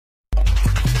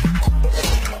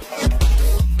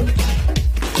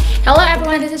Hello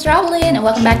everyone, this is Robin and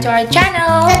welcome back to our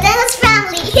channel. The Dennis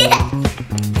family.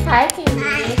 Hi Katie.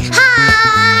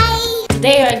 Hi.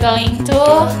 Today we're going to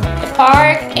the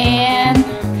park and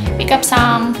pick up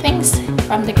some things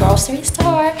from the grocery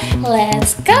store.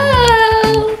 Let's go.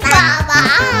 Bye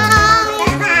bye.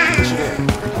 Okay.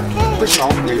 Push it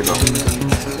on. There you go.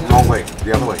 Wrong way.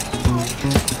 The other way.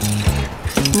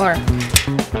 More.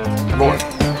 More.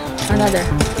 Another.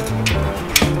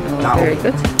 Now. Very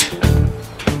good.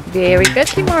 Very good,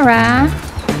 Timora.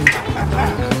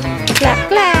 Clap,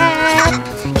 clap.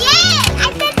 Yay!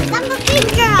 I said I'm a big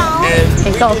girl. And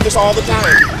we go. do this all the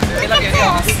time. Look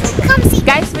at this. Come see.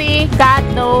 Guys, we got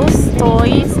those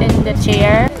toys in the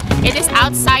chair. It is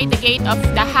outside the gate of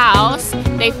the house.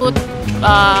 They put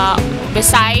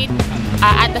beside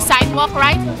at the sidewalk,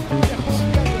 right?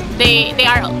 They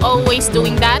are always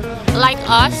doing that, like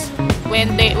us.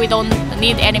 When we don't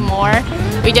need anymore,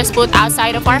 we just put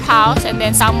outside of our house, and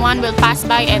then someone will pass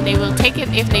by and they will take it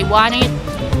if they want it.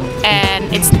 And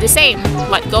it's the same.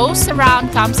 What goes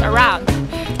around comes around.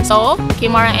 So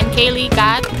Kimora and Kaylee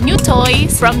got new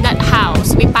toys from that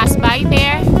house. We passed by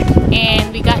there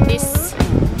and we got this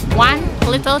one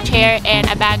little chair and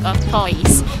a bag of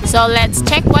toys. So let's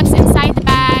check what's inside the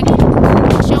bag.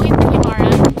 Show it to Kimora.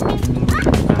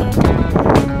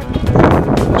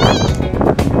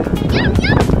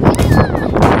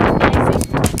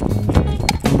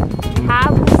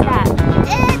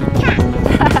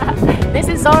 This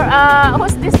is Zoro.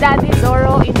 Who's this daddy?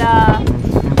 Zoro in the.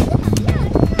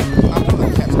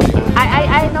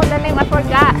 I know the name. I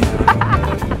forgot.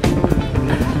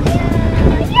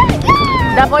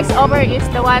 The voiceover is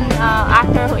the one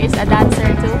actor who is a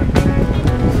dancer too.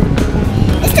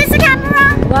 Is this a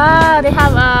camera? Wow, they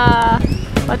have a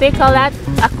what they call that,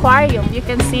 aquarium. You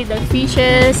can see the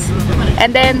fishes,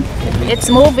 and then it's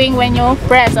moving when you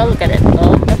press. Oh, look at it.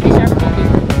 Oh, the fish are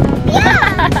moving.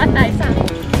 Yeah. Nice, huh?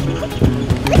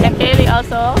 And Kaylee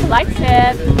also likes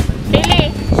it.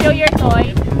 Kaylee, show your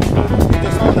toy.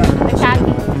 The cat.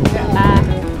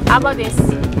 How about this?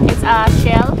 It's a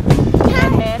shell,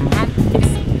 and then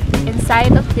it's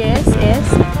inside of this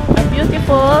is a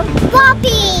beautiful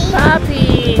puppy.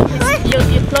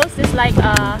 You close this like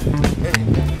a.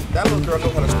 That little girl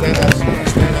knows how to stand up.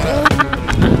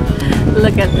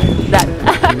 Look at that.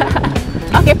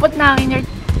 Okay, put now in your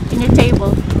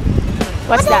table.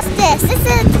 What's that? What is this? This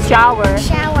is Shower.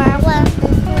 shower. Well,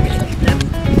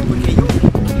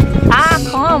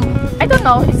 Comb. I don't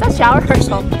know. It's a shower or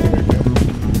something.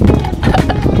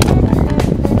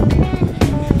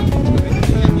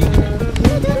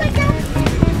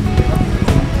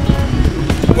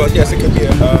 Well, yes, it could be a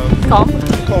Comb.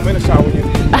 comb in the shower when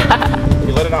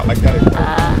you let it out like that.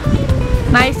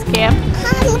 Nice, Kim.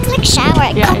 it looks like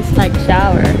shower. Yeah, it's like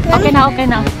shower. Okay now.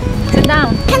 Sit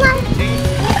down. Can I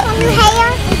comb your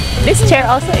hair? This chair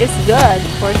also is good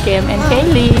for Kim and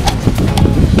Kaylee.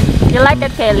 You like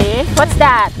it, Kaylee? What's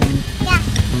that? Yeah.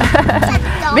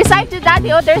 Beside your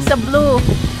daddy, oh, there's a blue.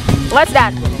 What's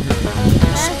that?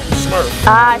 Smurf.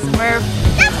 Ah, Smurf.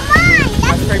 That's mine.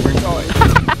 My That's favorite toy.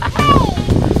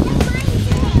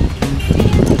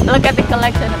 Look at the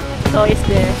collection of toys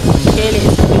there. Kaylee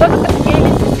is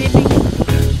sitting.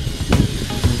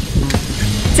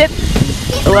 Sit.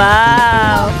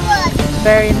 Wow.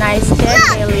 Very nice chair,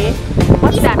 Kaylee.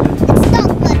 What's that? It's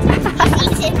dog food.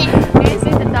 He's eating it. Can you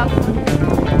see the dog food?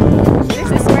 This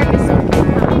is Smurf is so cute,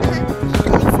 huh?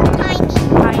 It's tiny.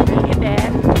 Tiny, and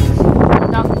then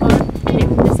dog food,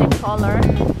 the same color.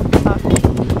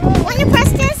 When you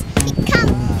press this,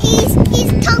 his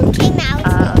tongue came out.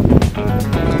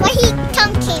 Well, his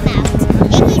tongue came out.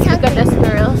 And he's Look at the hungry.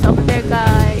 squirrels over there,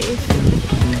 guys.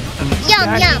 Yum, They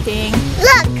are yum. eating.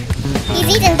 Look, he's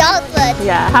eating dog food.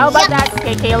 Yeah. How about Yum. that,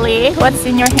 Kaylee? What's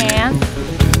in your hand?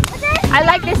 What's this? I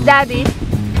like this, Daddy.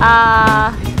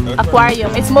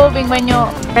 Aquarium. It's moving when you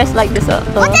press like this.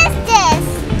 What is this?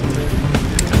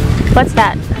 What's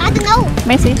that? I don't know.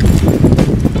 Messi.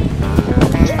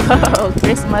 Oh,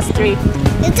 Christmas tree.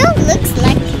 It don't looks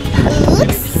like. It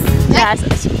looks like.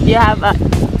 Yes, you have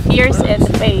ears and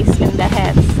face in the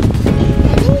hands.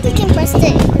 I think you can press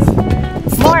this.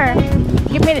 More.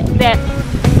 Give me that.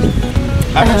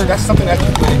 That's something that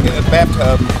you put in a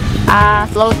bathtub.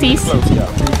 Floaties. Floats, yeah.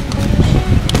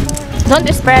 Don't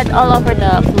spread all over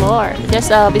the floor. Just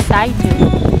beside you.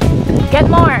 Get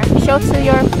more. Show to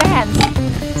your fans.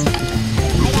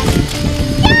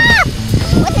 Yeah!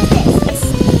 What is this? It's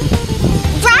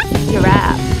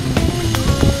Giraffe.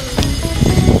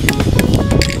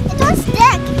 It won't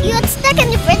stick. You'd stick in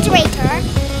the refrigerator.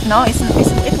 No, it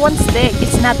won't stick.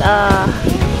 It's not a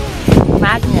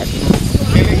magnet.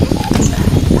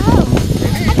 Oh,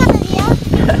 I got an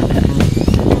idea.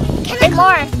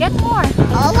 Get more.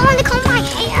 Oh, I want to comb my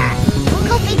hair. Look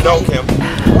how big No, it is. Kim.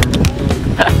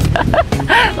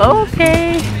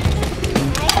 Okay.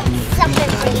 I have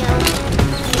something for you.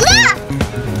 Look!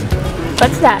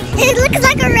 What's that? It looks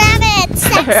like a rabbit.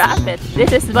 Sexy. Rabbit.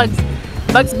 This is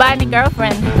Bugs Bunny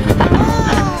girlfriend. Oh.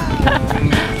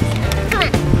 Come on,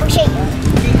 I'll show you.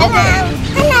 Hello.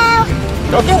 Hello.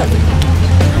 Go get it.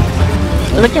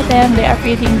 Look at them. They are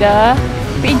feeding the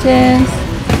pigeons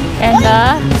and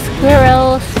the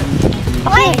squirrels.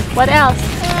 Okay, what else?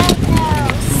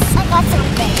 I got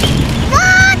something.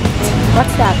 What?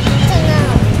 What's that? I don't know.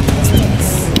 What's this?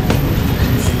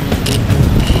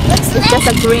 What's It's just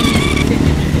a green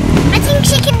I think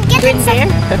she can get green it. bear.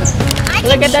 I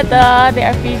Look think at that. They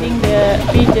are feeding the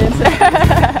pigeons.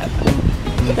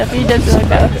 The pigeons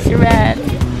look she ran.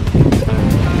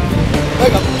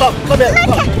 Come here.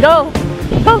 Go!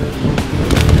 Go!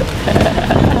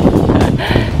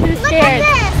 She's Look scared. at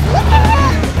this. Look at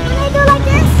this. Can I do like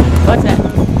this? What's that?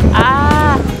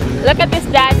 Ah! Look at this,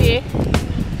 Daddy.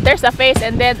 There's a face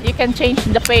and then you can change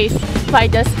the face by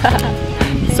just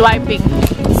swiping.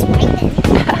 Swipe it.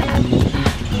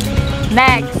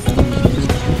 Next.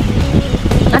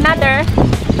 Another.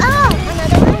 Oh,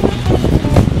 another one.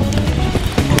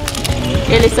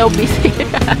 Really so busy.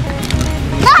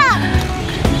 Look.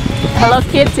 Hello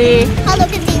Kitty. Hello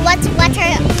Kitty. What's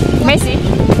her? Macy.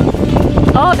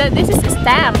 Oh, this is a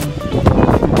stamp.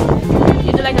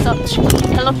 You do like a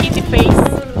Hello Kitty face.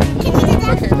 Can you do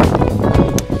that?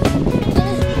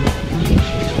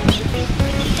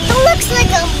 It looks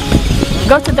like a.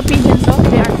 Go to the pigeons. Oh,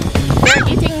 they're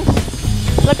eating.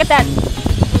 Look at that.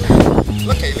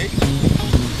 Look, Kaylee.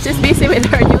 She's busy with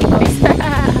her new toys. Look,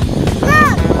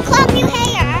 comb your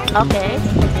hair. Okay.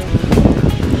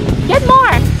 Get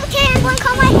more. Okay, I'm going to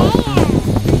comb my hair.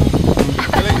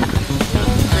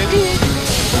 Kaylee.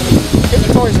 Get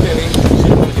the toys, Kaylee.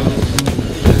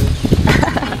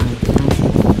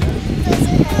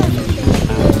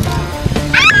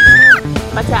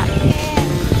 What's that?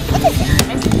 What is it?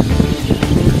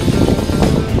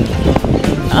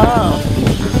 Oh,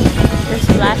 there's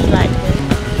a flashlight.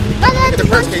 Look at the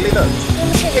purse, Kaylee. Look.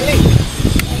 Kaylee.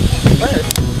 Where?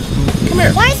 Come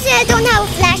here. Why is there don't have a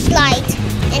flashlight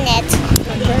in it?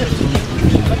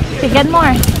 Okay, get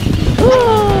more.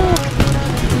 Ooh.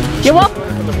 You walk?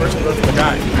 The person goes to the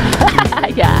guy.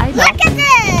 Yeah, I know. Look at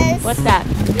this. What's that?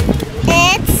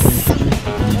 It's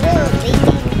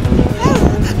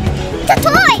the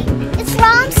toy. It's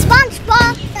from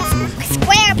SpongeBob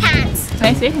SquarePants. Can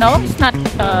I see? No, it's not.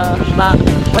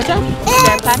 What's that?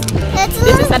 It's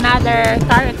This is another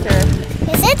character.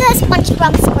 Is it a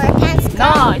SpongeBob SquarePants?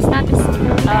 No, it's not.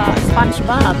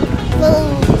 SpongeBob. Blue.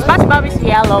 SpongeBob is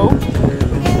yellow.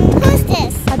 And who's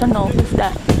this? I don't know who's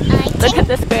that. I Look at think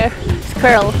the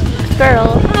squirrel.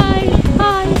 Squirrel. Hi,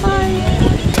 hi, hi.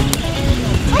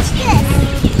 what's this?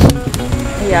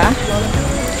 Yeah.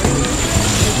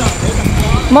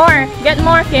 More. Get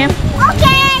more, Kim.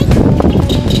 Okay.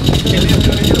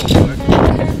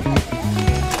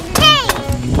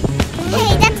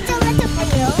 Hey, that's too little for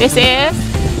you. This is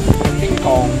Ping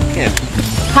pong pin.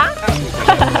 huh?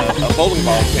 A bowling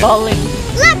ball pin. Bowling.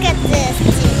 Look at this.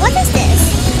 What is this?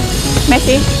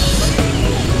 Messi.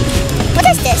 What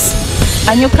is this?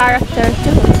 A new character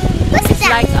too. What's It's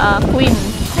that? like a queen.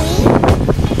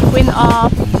 Queen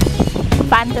of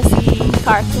fantasy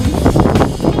cartoons.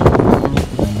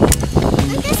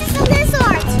 And this is a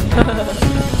lizard.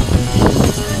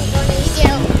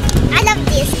 I love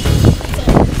this.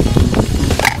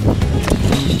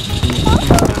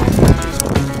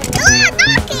 Oh,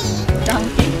 donkey!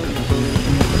 Donkey.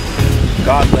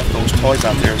 God left those toys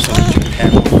out there so that you can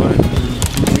have more fun.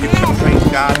 You praise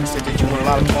God and said that you want a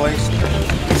lot of toys.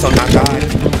 So now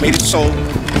God made it so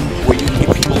where you can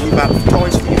get people who buy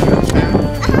toys for you. You understand?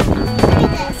 Look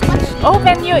at this. Oh,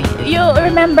 can you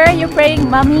remember you praying,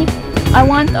 Mommy? I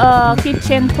want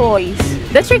kitchen toys.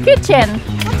 That's your kitchen.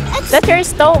 That's your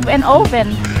stove and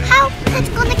oven. How it's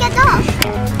gonna get off?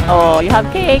 Oh, you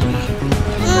have cake.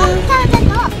 How get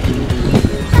off?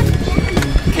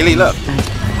 Kaylee, look.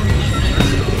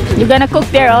 You're gonna cook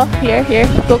there, oh? Here,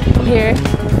 cook here.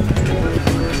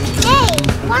 Hey,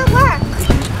 one work.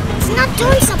 It's not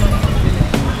doing something.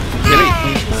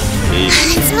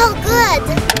 It smells good.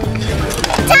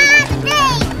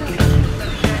 Daddy!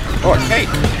 Oh, a cake.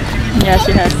 Yeah,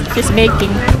 she has. She's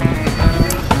making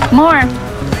more.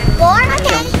 More?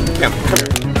 Okay. Kim, come here.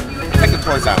 Take the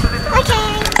toys out. Okay.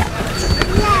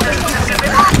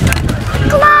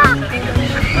 Clock!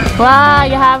 Wow,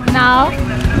 you have now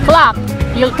clock.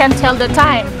 You can tell the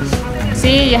time.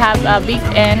 See, you have a big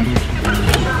and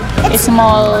a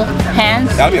small hands.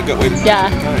 That'll be a good way to Yeah.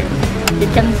 do it.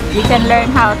 You can learn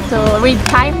how to read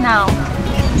time now,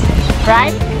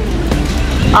 right?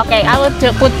 Okay, I will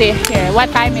put it here.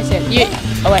 What time is it?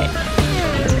 Oh wait.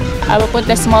 I will put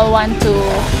the small one to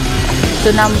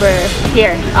number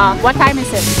here. What time is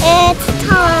it? It's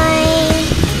time.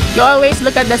 You always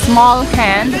look at the small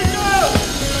hand.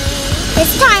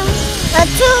 It's time.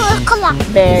 2 o'clock.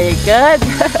 Very good.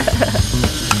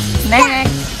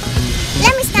 Next.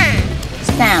 Let me stamp.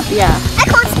 Stamp, yeah. I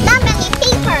can't stamp any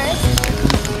papers.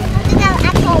 No,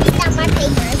 I can't stamp my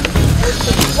papers.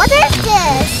 What is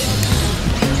this?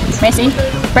 Messi,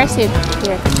 press it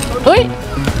here. Uy!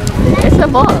 It's a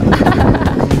ball.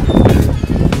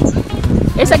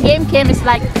 It's a game, Kim. It's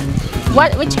like,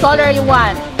 which color you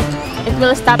want? It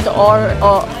will stop the or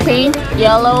pink,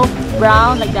 yellow,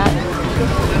 brown, like that.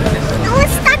 I want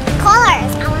to start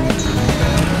colors. I want to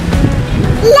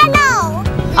be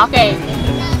yellow. Okay.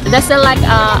 That's like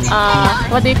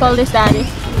what do you call this, Daddy?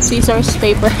 Scissors,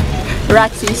 paper,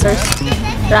 rock, scissors,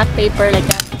 rock, paper, like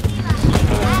that.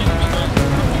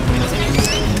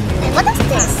 What is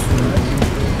this?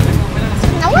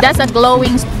 Now what? That's a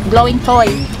glowing toy.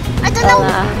 I don't know.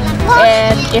 What?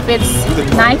 And if it's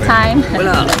nighttime,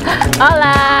 hola.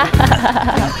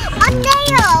 A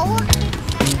nail.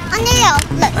 A nail.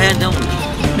 Look. I know.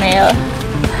 Nail.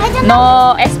 I don't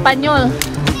know. No, Espanol.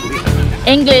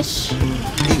 English.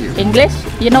 English?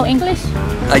 You know English?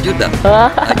 Ayuda. Ah.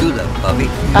 Ayuda, papi.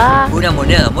 Ah, Una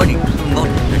moneda, money.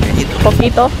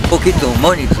 poquito. Poquito,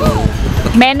 money. So,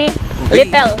 Many.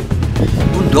 Little.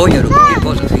 $1, cualquier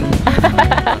cosa así.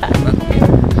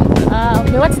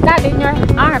 Okay, what's that in your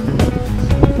arm?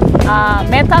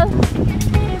 Metal?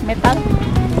 Metal?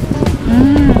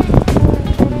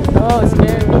 Oh,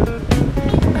 scary.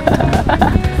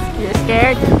 You're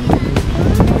scared?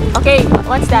 Okay,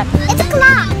 what's that? It's a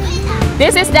clock.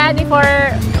 This is Daddy for...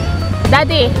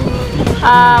 Daddy,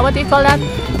 what do you call that?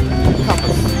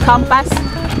 Compass.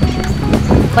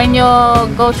 When you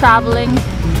go traveling.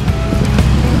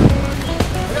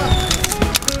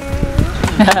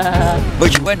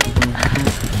 Which one?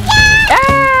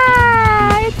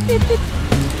 Ah,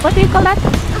 what do you call that?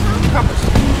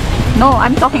 No,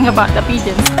 I'm talking about the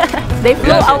pigeons. They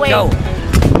flew away. Ciao.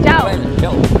 Ciao.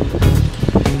 Ciao.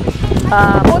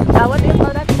 What do you call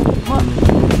that?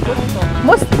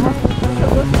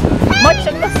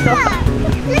 Mucho gusto.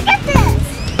 Look at this.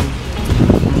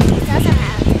 It doesn't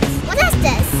have this. What is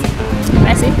this?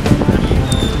 Messi.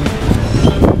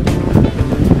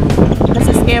 That's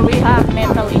a scary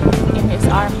metal in his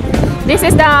arm. This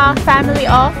is the family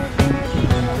of...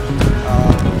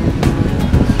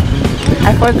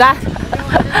 I forgot.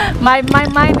 my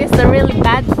mind is really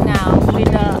bad now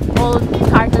with the old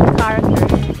cartoon characters.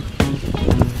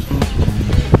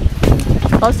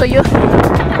 Also you.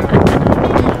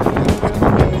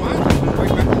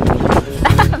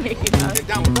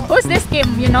 Who's this,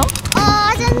 Kim? You know?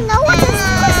 I don't know what is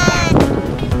this.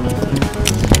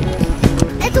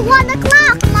 It's 1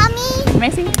 o'clock, Mommy.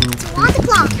 Messi? It's 1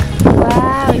 o'clock.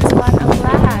 Wow, it's 1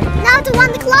 o'clock. Now it's 1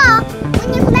 o'clock when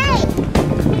you play.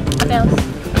 What else?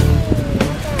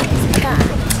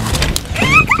 I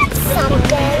got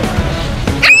something.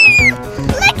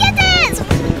 Look at this.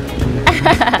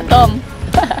 Tom.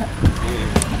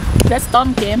 That's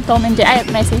Tom, Kim. Tom and Jerry.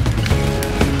 Messi.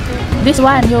 This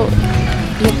one, you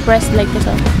press like this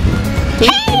one.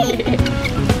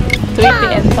 Tweety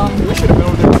and Tom. We should have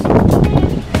known this.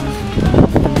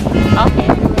 Okay.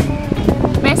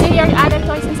 Messi, your other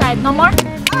toys inside. No more?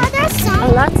 Oh, there's some. A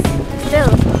lot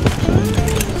still.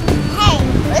 Hey,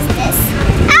 what's this?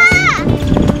 Ah!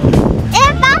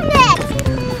 I found it.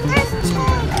 There's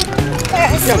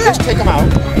Yeah, just take them out.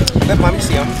 Let mommy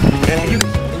see them. And you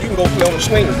can go play on the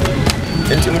swing.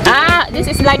 Ah, this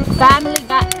is like family.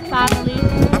 I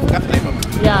forgot the name of it.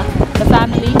 Yeah, the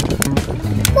family.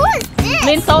 Who is this?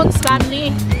 Linton's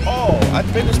family. Oh, I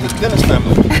think it's the Dennis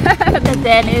family. The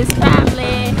Dennis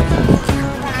family.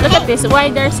 Look at this. Why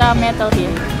there's a metal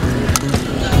here?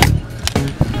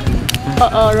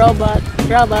 Uh-oh, robot.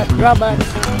 Robot man.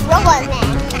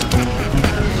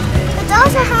 It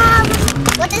also have...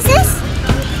 What is this?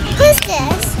 Who's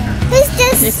this? Who's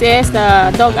this? This is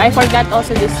the dog. I forgot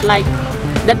also this, like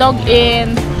the dog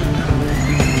in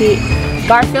the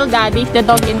Garfield, Daddy. The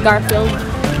dog in Garfield.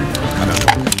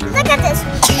 Look at this.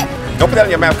 Don't put that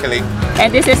in your mouth, Kelly.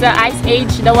 And this is the Ice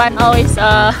Age. The one always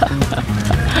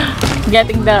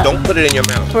getting the Don't put it in your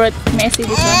mouth. fruit. Messy,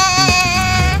 this one.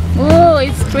 Ooh,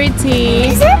 it's pretty.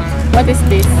 Is it? What is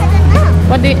this?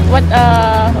 I don't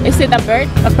know. Is it a bird?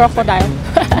 A crocodile?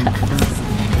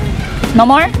 No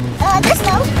more? There's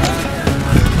no.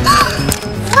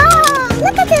 Oh,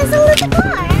 look at this. A little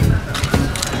car.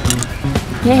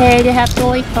 Yeah, they have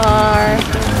toy car.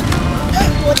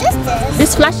 What is this?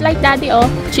 This flashlight, Daddy, oh,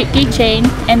 keychain,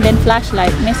 and then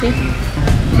flashlight. Missy.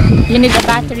 You need a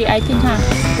battery, I think, huh?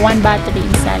 One battery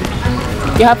inside.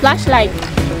 You have flashlight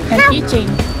and keychain.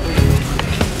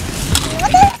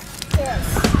 What is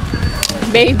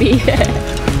this? Baby.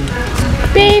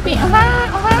 Baby.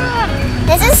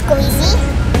 This is squeezy.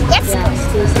 Yes, Yeah,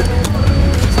 squeezy.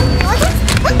 What is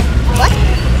what?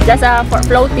 That's for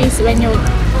floaties when you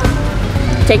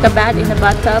take a bath in the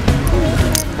bathtub.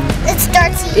 It's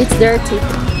dirty. It's dirty.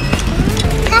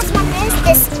 That's what is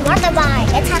this motorbike.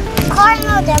 It's a car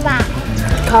motorbike.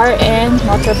 Car and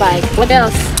motorbike. What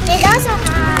else? It also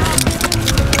has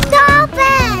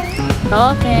dolphin.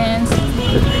 Dolphins.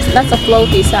 Lots of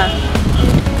floaties, huh?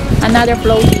 Another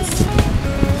floaties.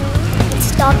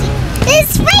 It's doggy.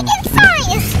 It's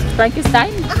Frankenstein.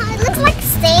 Frankenstein. It looks like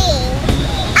stain.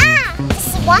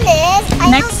 This one is.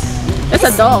 Next, there's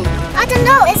a dog. I don't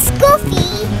know. It's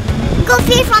Goofy.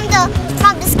 Goofy from the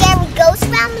scary ghost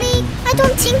family. I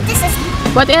don't think this is.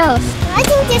 What else? I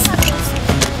think this is.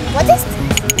 What is this?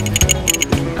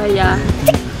 Oh yeah.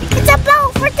 It's a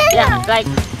bow for dinner. Yeah, it's like,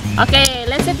 okay,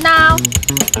 let's sit now.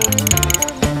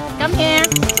 Come here.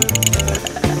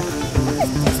 What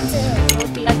is this too?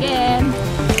 Floaty again.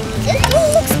 It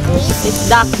looks squeezy. It's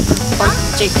duck or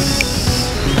chick.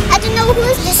 I don't know who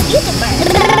is this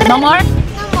YouTuber. No more?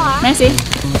 No more. Messi?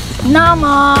 No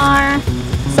more.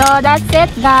 So that's it,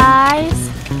 guys.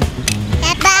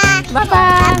 Bye-bye.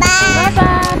 Bye-bye. Bye-bye.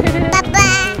 Bye-bye.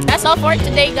 Bye-bye. That's all for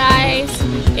today, guys.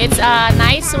 It's a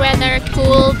nice weather,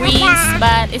 cool breeze,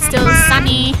 but it's still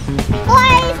sunny.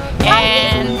 Why?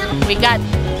 And we got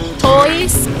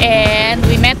toys, and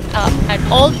we met an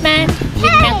old man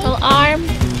with metal arm.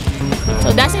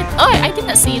 So that's it. Oh, I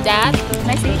didn't see that. Can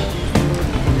I see?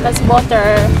 That's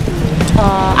water.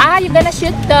 You're gonna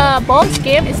shoot the balls,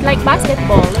 Kim. It's like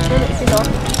basketball. If you know.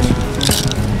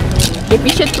 If you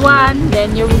shoot one,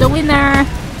 then you're the winner.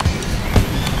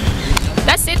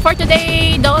 That's it for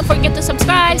today. Don't forget to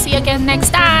subscribe. See you again next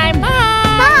time. Bye.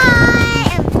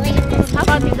 Bye. And play this. How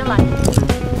about hit the light?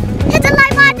 Hit the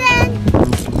like button.